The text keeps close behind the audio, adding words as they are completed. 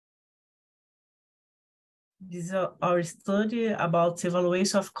This is our study about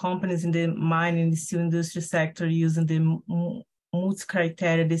evaluation of companies in the mining and steel industry sector using the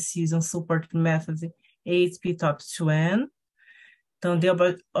multi-criteria decision support method AHP Top 2N. Então,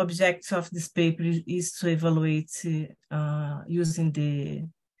 the objective of this paper is to evaluate using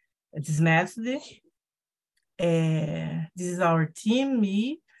this method. This is our team,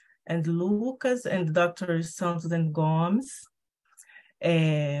 me and Lucas and Dr. Santos and Gomes.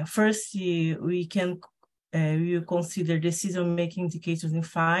 First, we will consider decision-making indicators in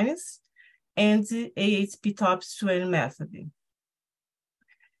finance and the AHP Top 2N method.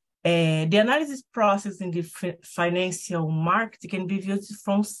 The analysis process in the financial market can be viewed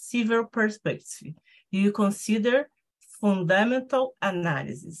from several perspectives. You consider fundamental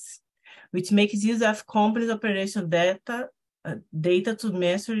analysis, which makes use of companies' operational data to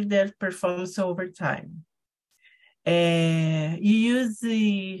measure their performance over time. You use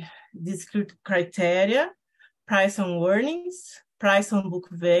these criteria: price on earnings, price on book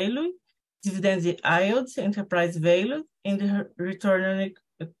value, dividend yield, enterprise value, and the return on equity.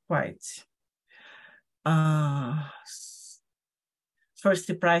 First,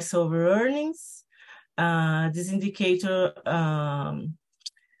 the price over earnings. This indicator,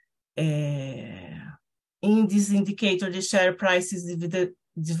 in this indicator, the share price is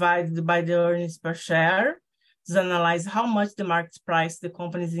divided by the earnings per share. This analyze how much the market price the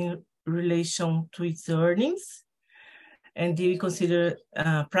company is in relation to its earnings. And we consider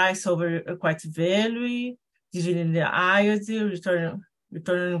price over equity value, dividend yield, return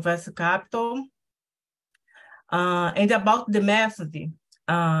on invested capital. And about the method,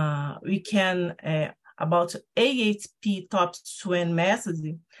 we can, about AHP Top 2N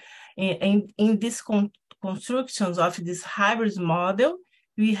method, in this constructions of this hybrid model,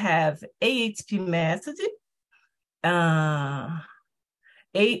 we have AHP method,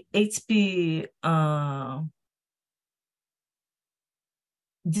 AHP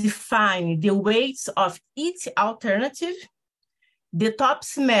define the weights of each alternative. The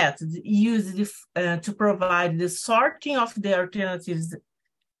TOPS method used to provide the sorting of the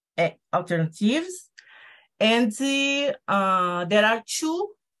alternatives, and there are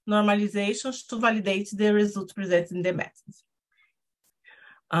two normalizations to validate the results presented in the method.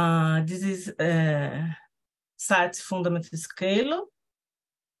 This is SAT fundamental scale.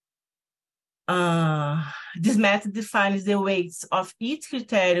 This method defines the weights of each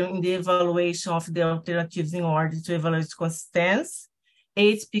criterion in the evaluation of the alternatives in order to evaluate consistency.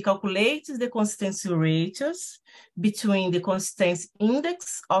 AHP calculates the consistency ratios between the consistency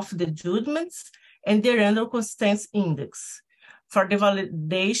index of the judgments and the random consistency index for the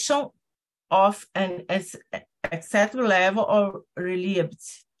validation of an acceptable level of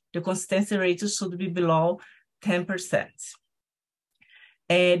reliability. The consistency ratio should be below 10%.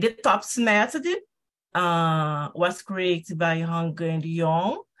 The TOPS method was created by Hang and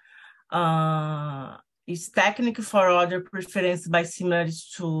Yong. It's technique for order preference by similarity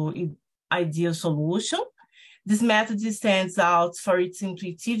to ideal solution. This method stands out for its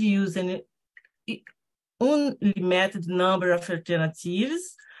intuitive use and unlimited number of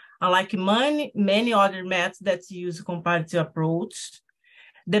alternatives, unlike many other methods that use comparative approach.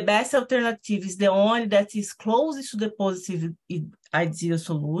 The best alternative is the one that is closest to the positive ideal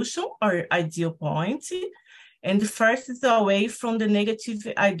solution or ideal point, and the first is away from the negative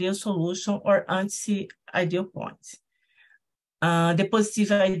ideal solution or anti-ideal point. The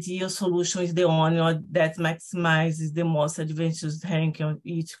positive ideal solution is the one that maximizes the most advantageous ranking of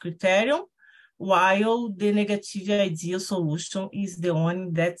each criterion, while the negative ideal solution is the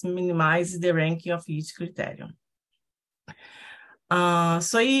one that minimizes the ranking of each criterion.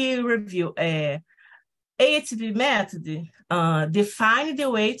 So you review AHP method define the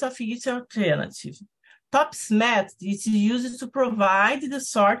weight of each alternative. TOPS method is used to provide the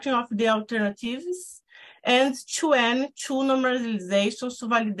sorting of the alternatives, and 2N, two normalizations to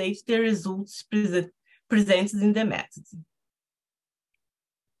validate the results presented in the method.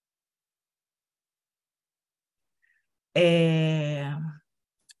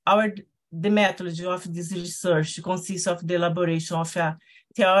 The methodology of this research consists of the elaboration of a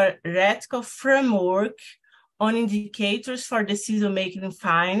theoretical framework on indicators for decision-making in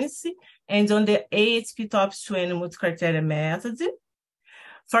finance and on the AHP Top 2N multi-criteria method.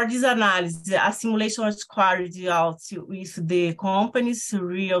 For this analysis, a simulation was carried out with the company's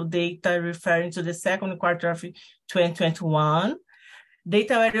real data referring to the second quarter of 2021.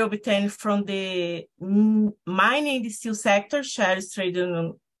 Data were obtained from the mining and steel sector shares traded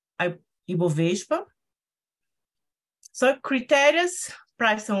on Ibovespa. So criteria: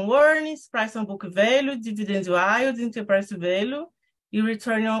 price on earnings, price on book value, dividend yield, enterprise value, and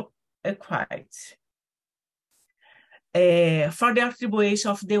return on equity. For the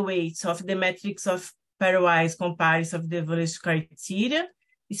attribution of the weights of the metrics of pairwise comparison of the evaluation criteria,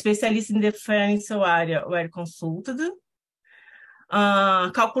 specialists in the financial area were consulted.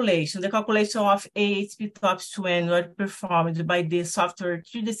 Calculation. The calculation of AHP top 20 were performed by the software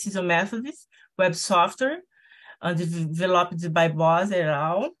tree decision methods, web software, developed by Boss et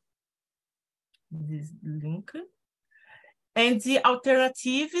al. This link. And the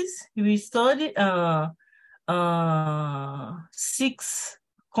alternatives, we studied 6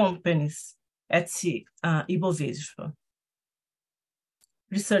 companies at Ibovespa.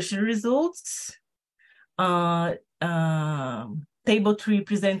 Research results. Table 3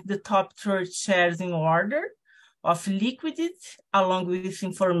 presents the top 30 shares in order of liquidity, along with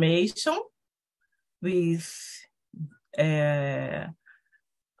information, with criteria.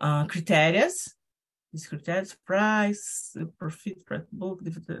 These criteria: price, profit, price book,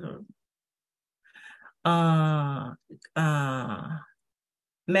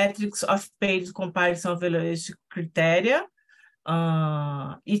 metrics of paid comparison valuation criteria.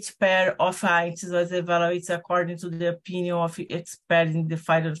 Each pair of items was evaluated according to the opinion of experts in the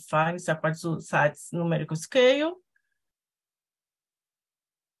final findings according to SAT's numerical scale.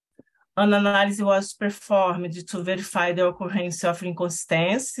 An analysis was performed to verify the occurrence of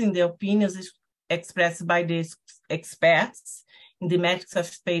inconsistency in the opinions expressed by the experts in the metrics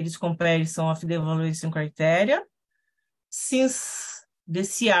of paid comparison of the evaluation criteria. Since the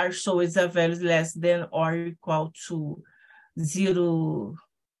CR shows a value less than or equal to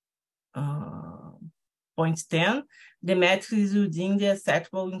 0.10, the metric is within the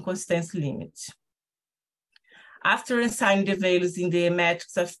acceptable inconsistency limit. After assigning the values in the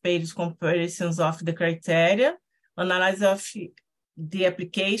metrics of paid comparisons of the criteria, analysis of the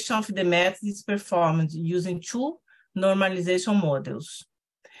application of the method is performed using 2 normalization models.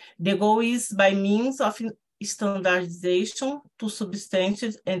 The goal is by means of standardization to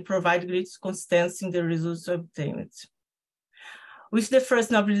substantiate and provide greater consistency in the results obtained. With the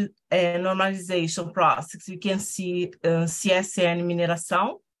first normalization process, you can see CSN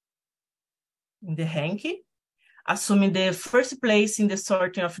mineração in the ranking, assuming the first place in the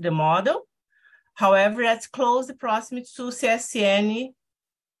sorting of the model. However, at close proximity to CSN,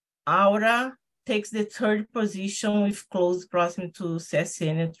 Aura takes the 3rd position with close proximity to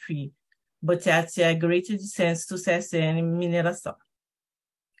CSN 3, but at a greater distance to CSN mineração.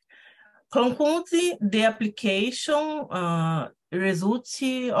 Concurrently, the application results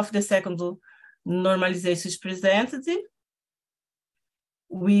of the second normalization is presented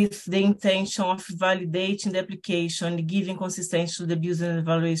with the intention of validating the application and giving consistency to the business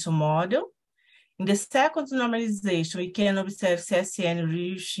evaluation model. In the second normalization, we can observe CSN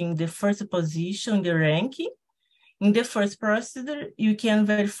reaching the 1st position in the ranking. In the first procedure, you can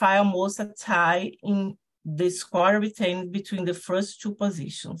verify almost a tie in the score obtained between the first 2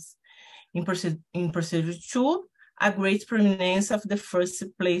 positions. In procedure 2, a great prominence of the first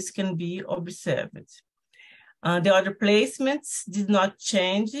place can be observed. The other placements did not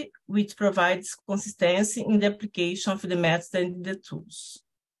change, which provides consistency in the application of the methods and the tools.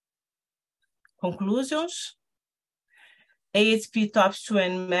 Conclusions. AHP top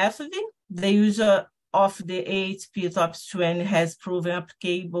 20 method. The use of the AHP top 20 has proven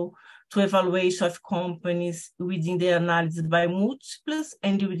applicable to evaluation of companies within the analysis by multiples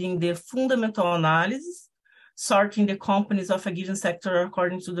and within the fundamental analysis, sorting the companies of a given sector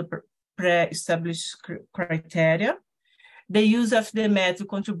according to the pre-established criteria. The use of the method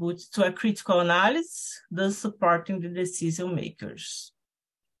contributes to a critical analysis, thus supporting the decision makers.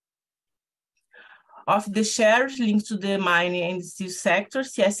 Of the shares linked to the mining and steel sector,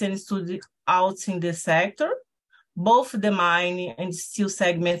 CSN stood out in the sector. Both the mining and steel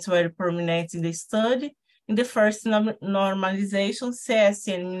segments were prominent in the study. In the first normalization,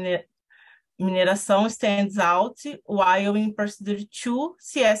 CSN mineração stands out, while in procedure 2,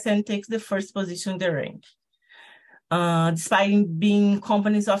 CSN takes the 1st position in the rank. Despite being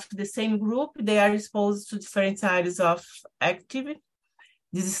companies of the same group, they are exposed to different areas of activity.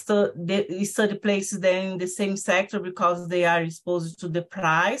 This study places them in the same sector because they are exposed to the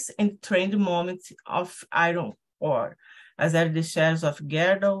price and trend moment of iron ore, as are the shares of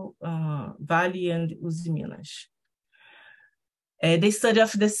Gerdau, Vale, and Usiminas. The study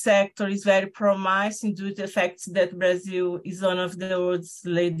of the sector is very promising due to the fact that Brazil is one of the world's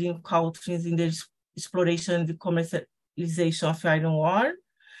leading countries in the exploration and the commercialization of iron ore.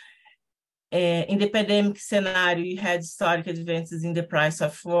 In the pandemic scenario, we had historic advances in the price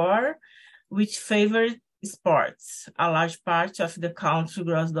of ore, which favored exports. A large part of the country's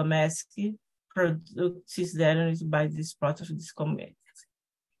gross domestic product is generated by the export of this commodity.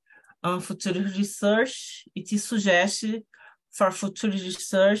 On future research, it suggests for future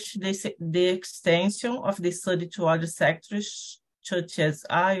research the extension of the study to other sectors, such as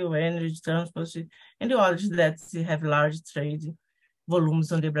oil, energy, transport, and the others that have large trade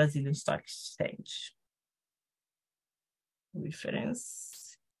volumes on the Brazilian stock exchange.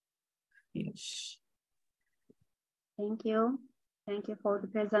 Reference, finish. Thank you. Thank you for the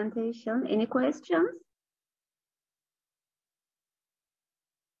presentation. Any questions?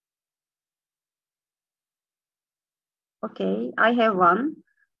 Okay, I have one.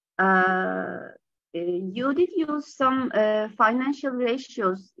 You did use some financial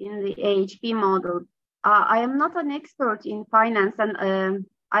ratios in the AHP model. I am not an expert in finance, and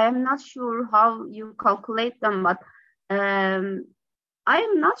I am not sure how you calculate them, but I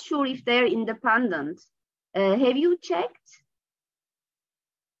am not sure if they're independent. Have you checked?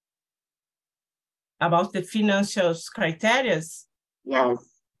 About the financial criteria? Yes.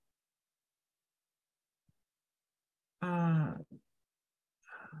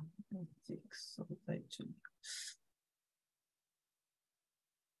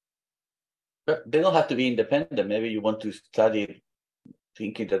 But they don't have to be independent. Maybe you want to study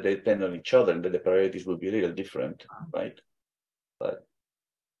thinking that they depend on each other and that the priorities will be a little different, right? But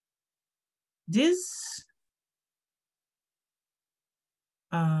this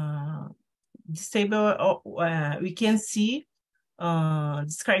table, we can see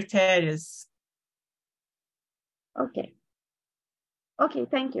these criteria. Okay. Okay,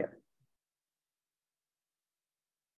 thank you.